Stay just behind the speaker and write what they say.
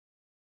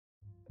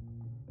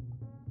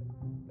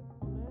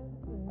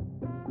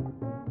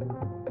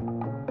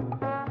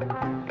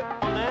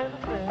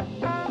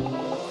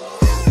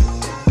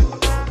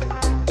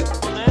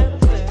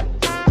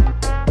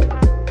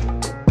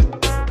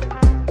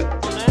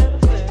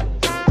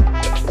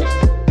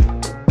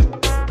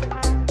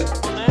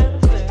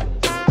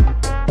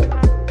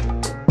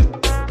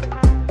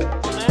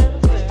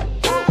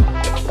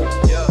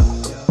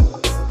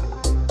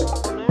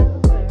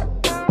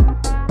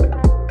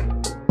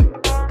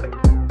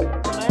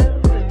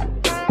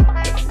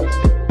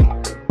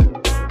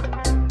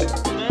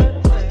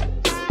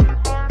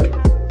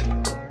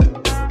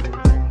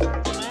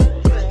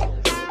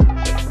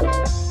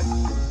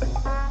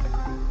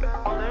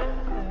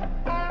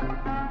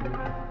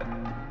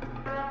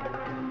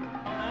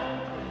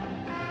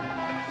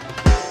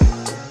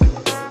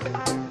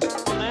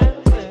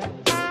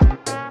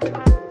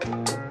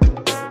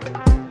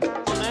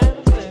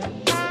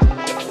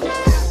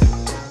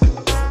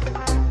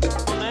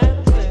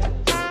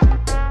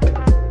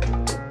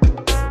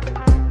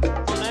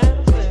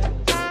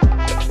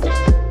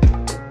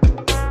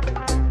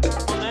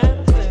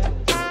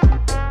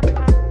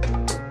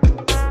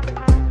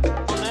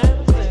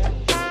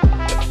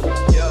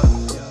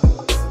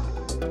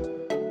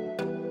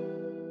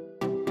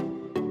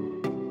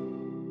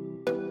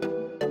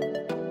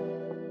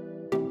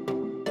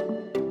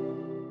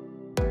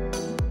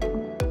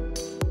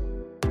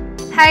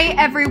Hey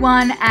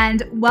everyone,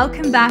 and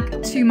welcome back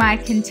to my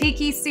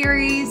Contiki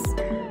series.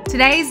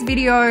 Today's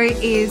video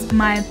is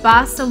my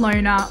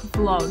Barcelona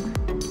vlog.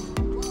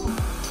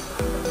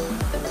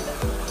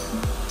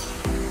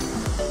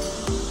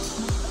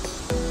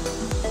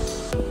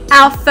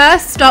 Our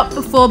first stop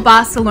before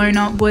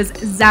Barcelona was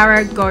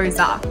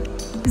Zaragoza.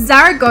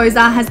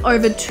 Zaragoza has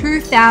over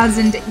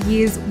 2,000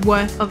 years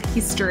worth of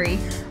history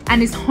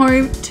and is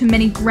home to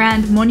many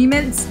grand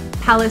monuments,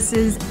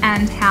 palaces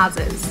and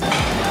houses.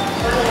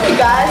 Hey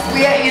guys,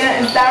 we are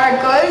in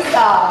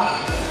Zaragoza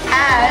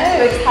and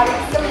we're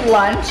having some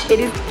lunch. It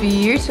is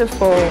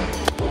beautiful.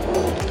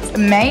 It's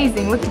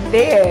amazing. Look at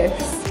this.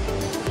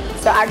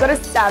 So I got a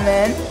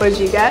salmon. What did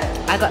you get?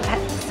 I got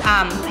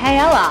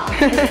paella,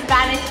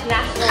 Spanish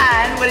national.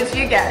 And what did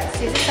you get?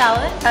 Caesar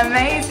salad.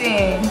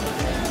 Amazing.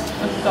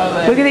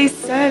 Look at these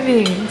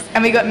servings.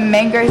 And we got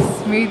mango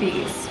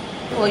smoothies.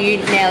 Well, you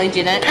nearly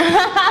didn't.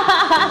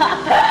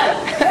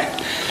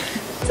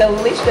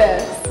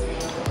 Delicious.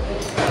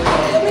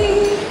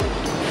 Yummy.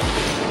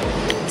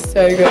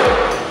 So good.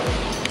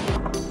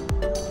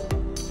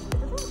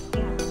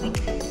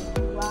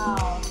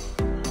 Wow.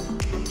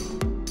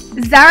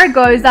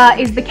 Zaragoza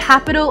is the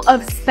capital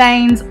of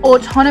Spain's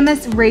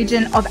autonomous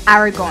region of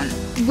Aragon,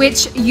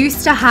 which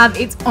used to have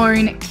its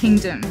own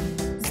kingdom.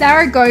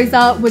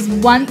 Zaragoza was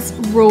once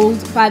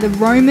ruled by the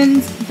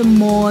Romans, the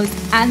Moors,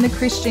 and the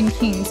Christian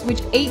kings,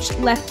 which each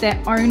left their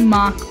own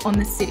mark on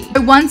the city.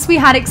 So once we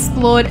had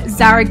explored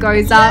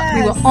Zaragoza,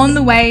 we were on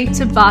the way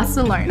to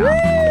Barcelona.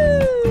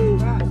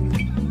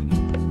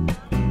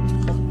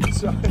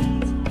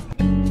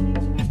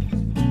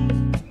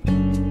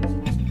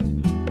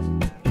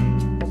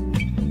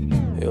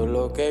 Yo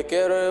lo que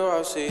quiero es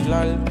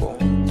vacilar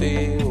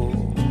contigo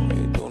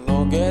y tú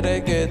no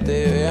quieres que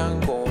te vean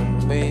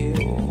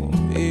conmigo.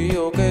 Y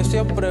yo que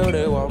siempre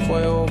brego a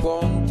fuego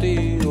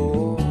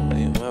contigo.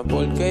 Dime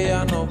por qué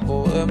ya no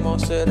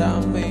podemos ser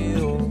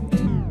amigos.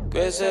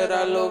 ¿Qué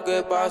será lo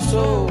que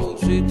pasó?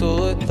 Si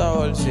todo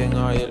estaba al 100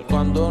 ayer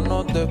cuando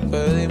nos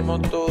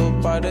despedimos todo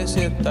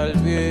parecía estar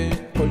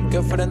bien.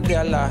 Porque frente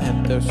a la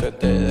gente se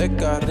te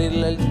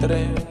descarrila el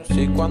tren.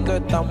 Si cuando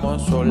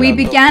estamos solos. We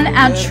began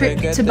our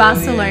trip to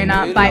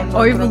Barcelona by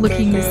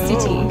overlooking the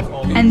city,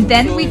 and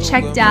then we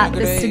checked out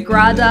the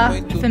Sagrada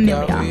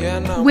Familia,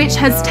 which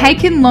has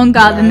taken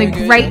longer than the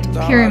Great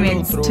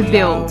Pyramids to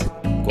build.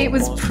 It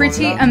was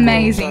pretty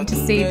amazing to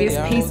see this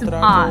piece of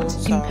art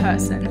in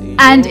person,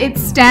 and it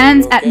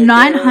stands at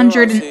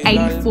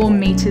 984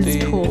 meters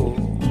tall.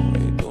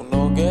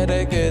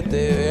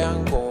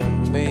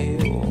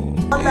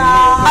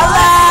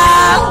 Hello!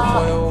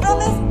 From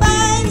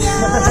España!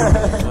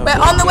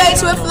 We're on the way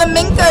to a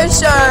flamenco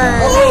show!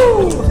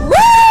 Woo! Woo!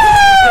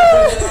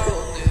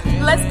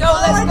 Let's go,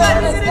 let's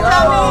go!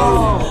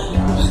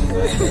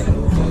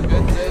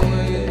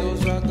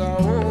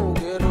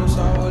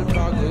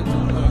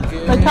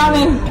 We're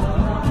coming!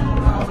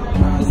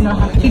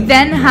 We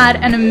then had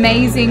an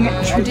amazing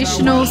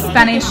traditional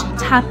Spanish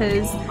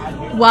tapas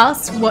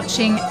whilst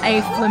watching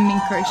a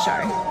flamenco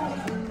show.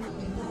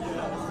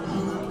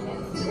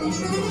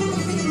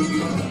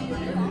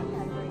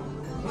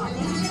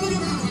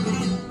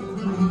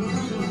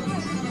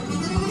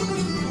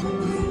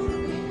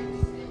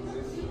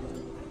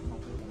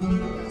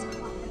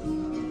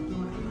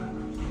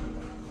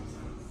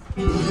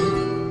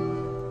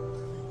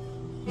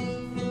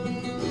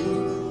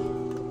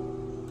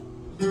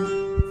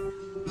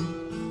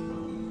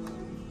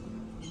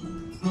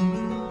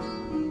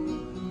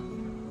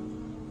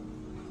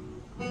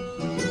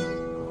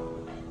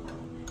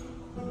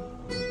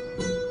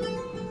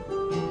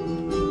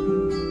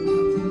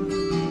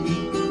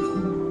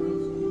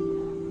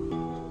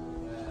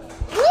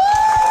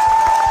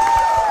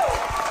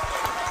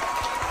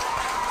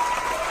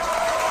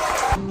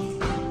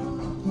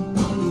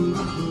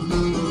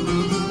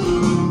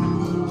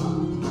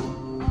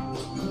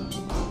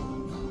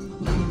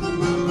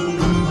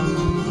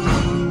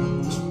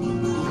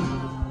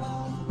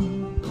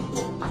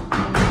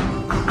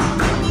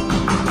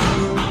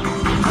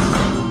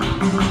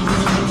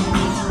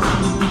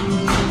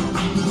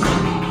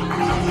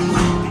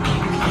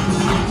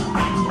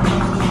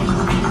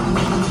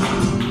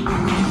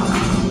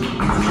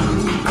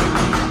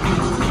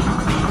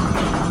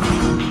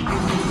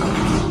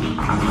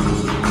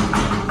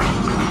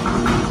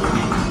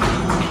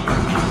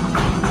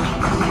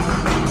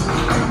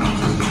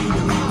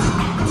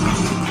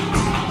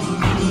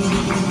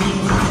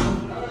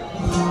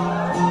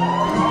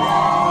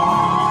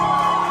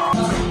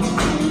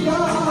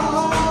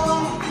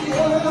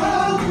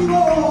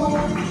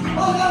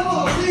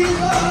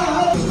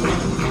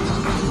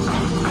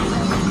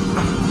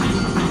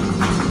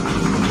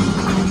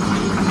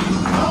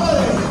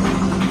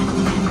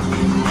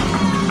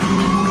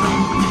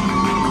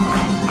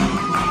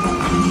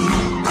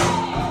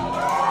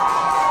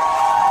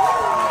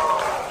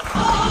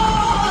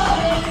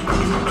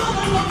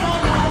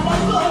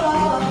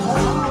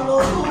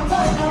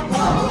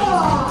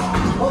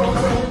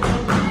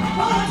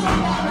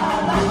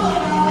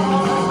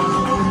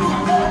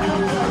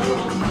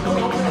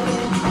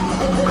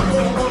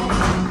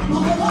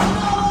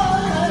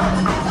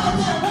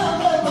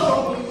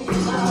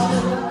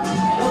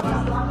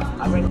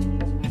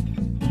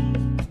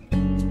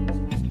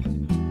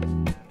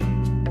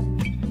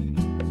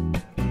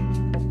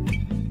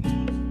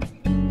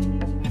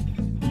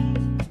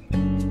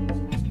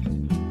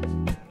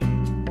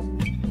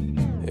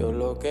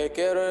 que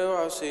quiero es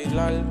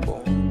vacilar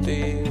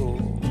contigo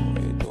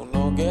y tú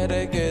no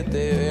quieres que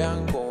te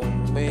vean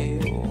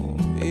conmigo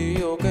y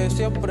yo que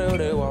siempre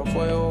brego a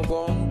fuego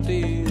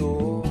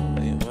contigo.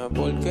 Dime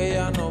por qué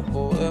ya no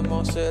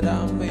podemos ser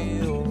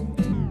amigos.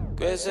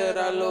 ¿Qué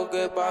será lo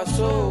que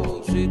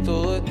pasó? Si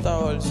todo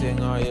estaba al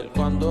 100 ayer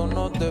cuando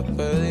nos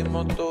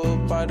despedimos todo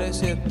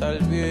parecía estar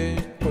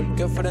bien.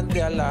 Porque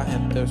frente a la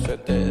gente se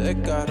te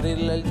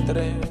descarrila el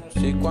tren.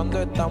 Si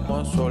cuando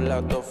estamos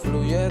solas todo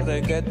fluye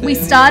requete. We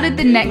started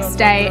the next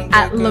day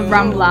at La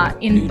Rambla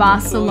in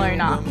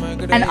Barcelona,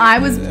 and I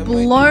was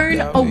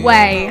blown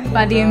away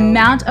by the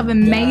amount of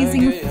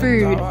amazing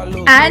food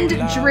and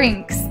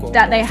drinks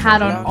that they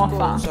had on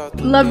offer.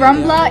 La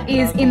Rambla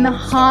is in the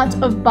heart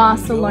of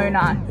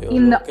Barcelona,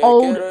 in the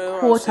old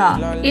quarter.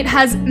 It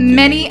has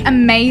many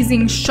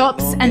amazing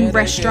shops and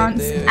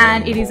restaurants,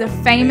 and it is a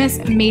famous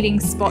meeting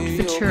spot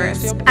for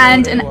tourists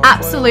and an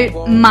absolute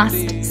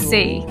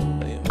must-see.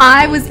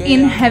 I was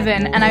in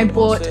heaven and I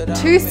bought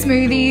 2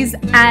 smoothies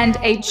and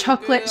a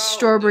chocolate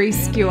strawberry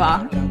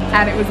skewer,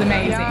 and it was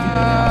amazing.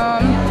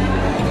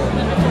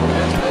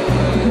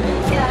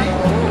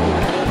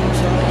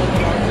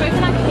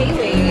 Coconut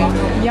kiwi.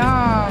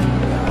 Yum.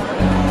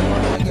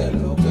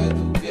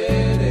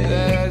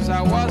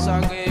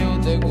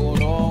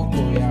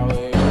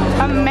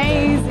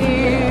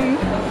 Amazing.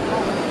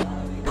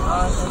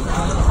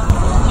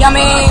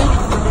 Yummy.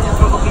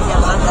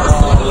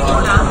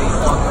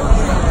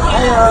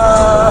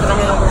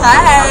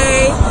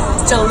 Hi.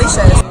 It's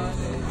delicious.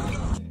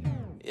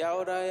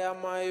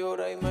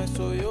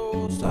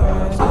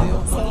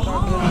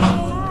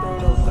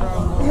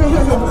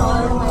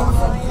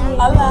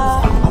 Hola.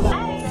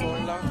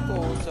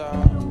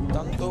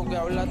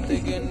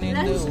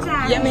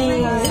 Yummy.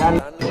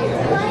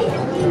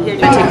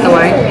 I take the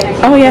wine.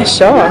 Oh yeah,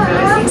 sure.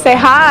 Say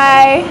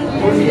hi.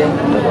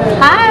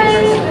 Hi.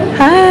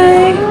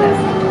 Hi.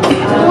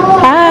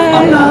 Hi.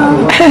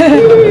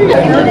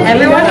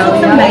 Everyone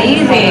looks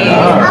amazing.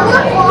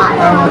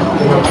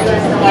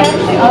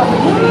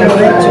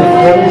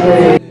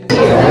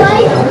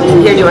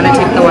 Here, do you want to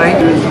take the wine?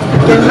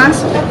 Give us.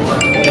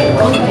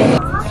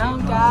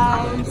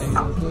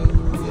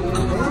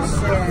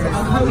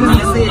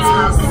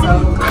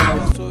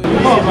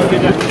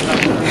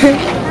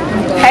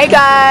 Hey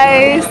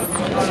guys,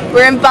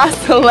 we're in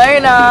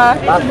Barcelona.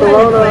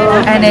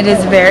 And it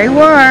is very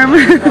warm.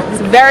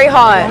 It's very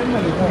hot.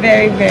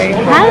 Very, very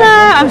hot.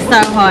 Hello, I'm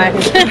so hot.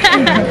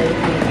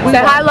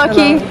 Say hi,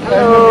 Lockie.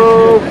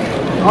 Hello.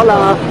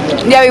 Hola.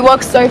 Yeah, we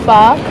walked so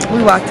far.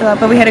 We walked a lot,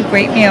 but we had a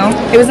great meal.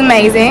 It was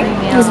amazing.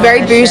 It was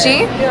very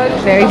bougie.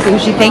 Very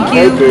bougie. Thank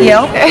you,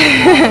 Yelp.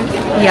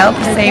 Yelp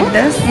saved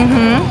us.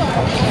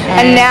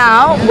 And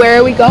now, where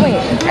are we going?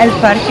 El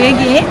Parque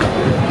Gay.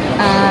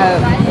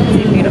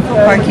 It's a beautiful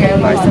park here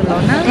in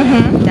Barcelona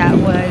that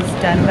was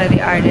done by the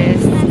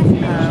artist,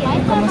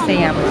 ¿cómo se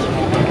llama?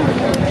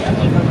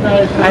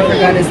 I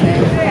forgot his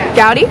name.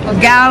 Gaudi?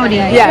 Gaudi.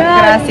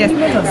 Yeah. Gracias.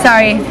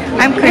 Sorry,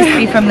 I'm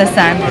crispy from the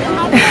sun.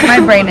 My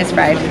brain is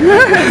fried. I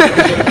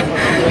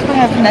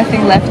have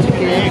nothing left to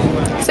give.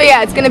 So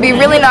yeah, it's going to be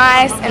really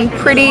nice and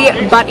pretty,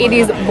 but it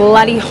is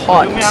bloody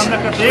hot. So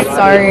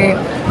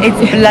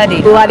It's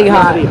bloody. bloody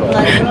hot.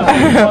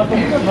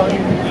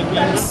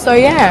 So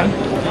yeah,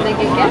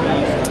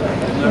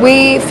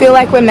 we feel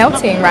like we're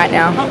melting right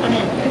now.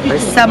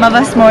 Some of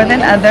us more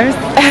than others.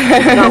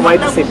 Can't wait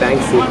to see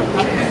Banksy.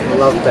 I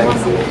love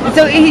Banksy.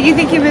 So you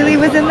think he really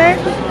was in there?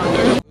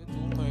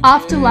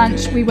 After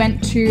lunch, we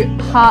went to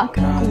Park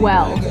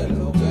Güell,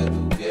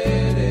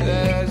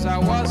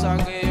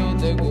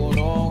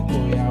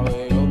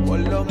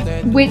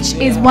 which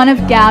is one of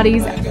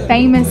Gaudi's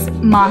famous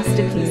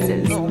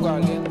masterpieces.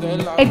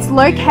 It's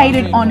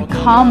located on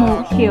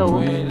Carmel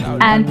Hill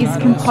and is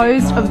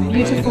composed of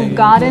beautiful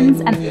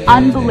gardens and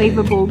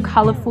unbelievable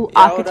colourful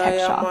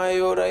architecture.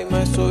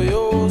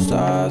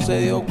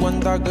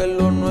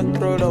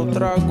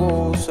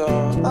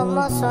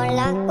 ¿Cómo son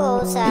las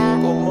cosas?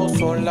 ¿Cómo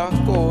son las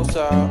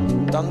cosas?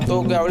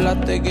 Tanto que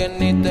hablaste que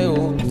ni te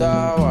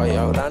gustaba y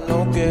ahora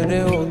no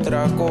quieres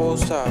otra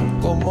cosa.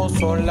 ¿Cómo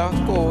son las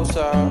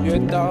cosas? Yo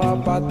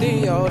estaba pa'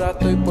 ti, ahora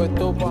estoy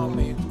puesto pa'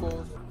 mis cosas.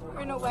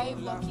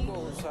 Las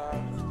cosas.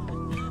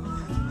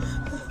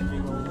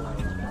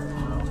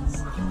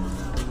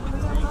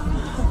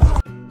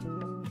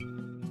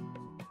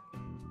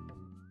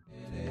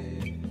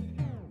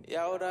 Y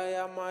ahora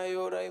ya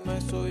mayor y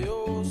me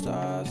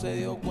solloza. Se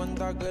dio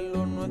cuenta que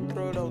lo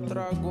nuestro era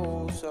otra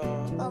cosa.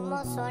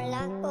 ¿Cómo son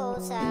las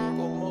cosas?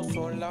 ¿Cómo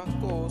son las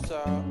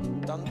cosas?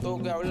 Tanto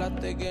que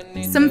hablaste que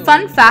ni Some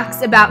fun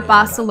facts about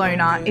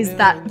Barcelona is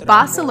that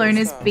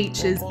Barcelona's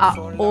beaches are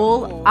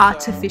all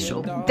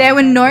artificial. There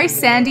were no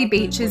sandy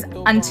beaches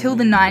until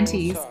the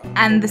 90s,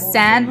 and the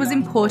sand was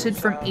imported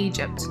from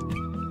Egypt.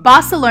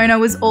 Barcelona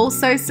was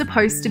also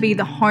supposed to be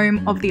the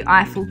home of the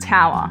Eiffel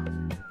Tower,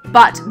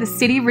 but the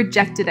city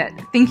rejected it,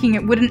 thinking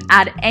it wouldn't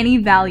add any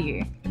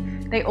value.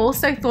 They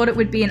also thought it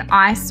would be an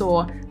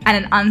eyesore and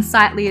an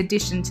unsightly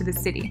addition to the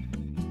city.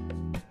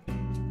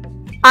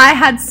 I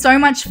had so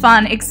much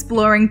fun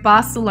exploring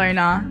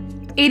Barcelona,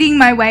 eating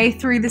my way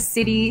through the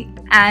city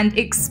and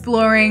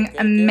exploring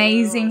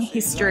amazing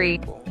history.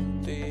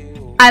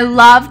 I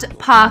loved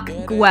Park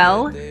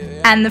Güell,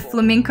 and the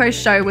flamenco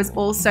show was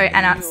also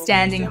an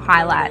outstanding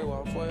highlight.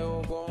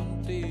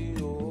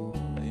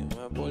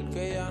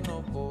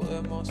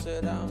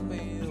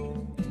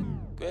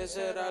 ¿Qué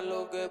será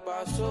lo que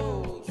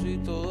pasó? Si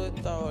todo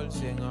estaba al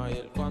 100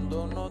 ayer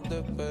cuando nos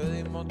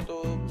despedimos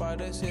todo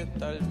parecía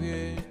estar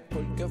bien.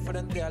 Porque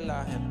frente a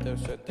la gente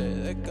se te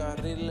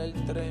descarrila el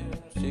tren.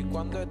 Si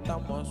cuando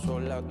estamos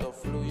solas todo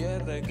fluye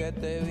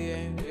requete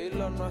bien. Y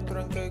lo nuestro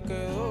en que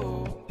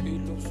quedó.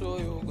 Iluso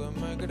yo que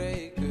me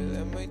creí que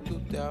de mí tú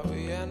te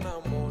habías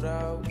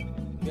enamorado.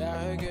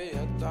 Viaje que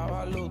ya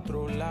estaba al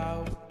otro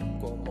lado.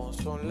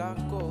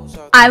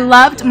 I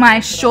loved my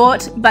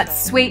short but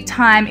sweet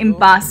time in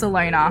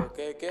Barcelona,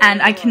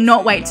 and I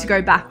cannot wait to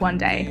go back one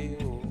day.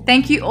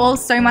 Thank you all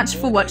so much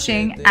for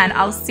watching, and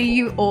I'll see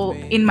you all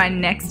in my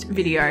next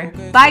video.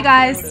 Bye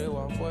guys!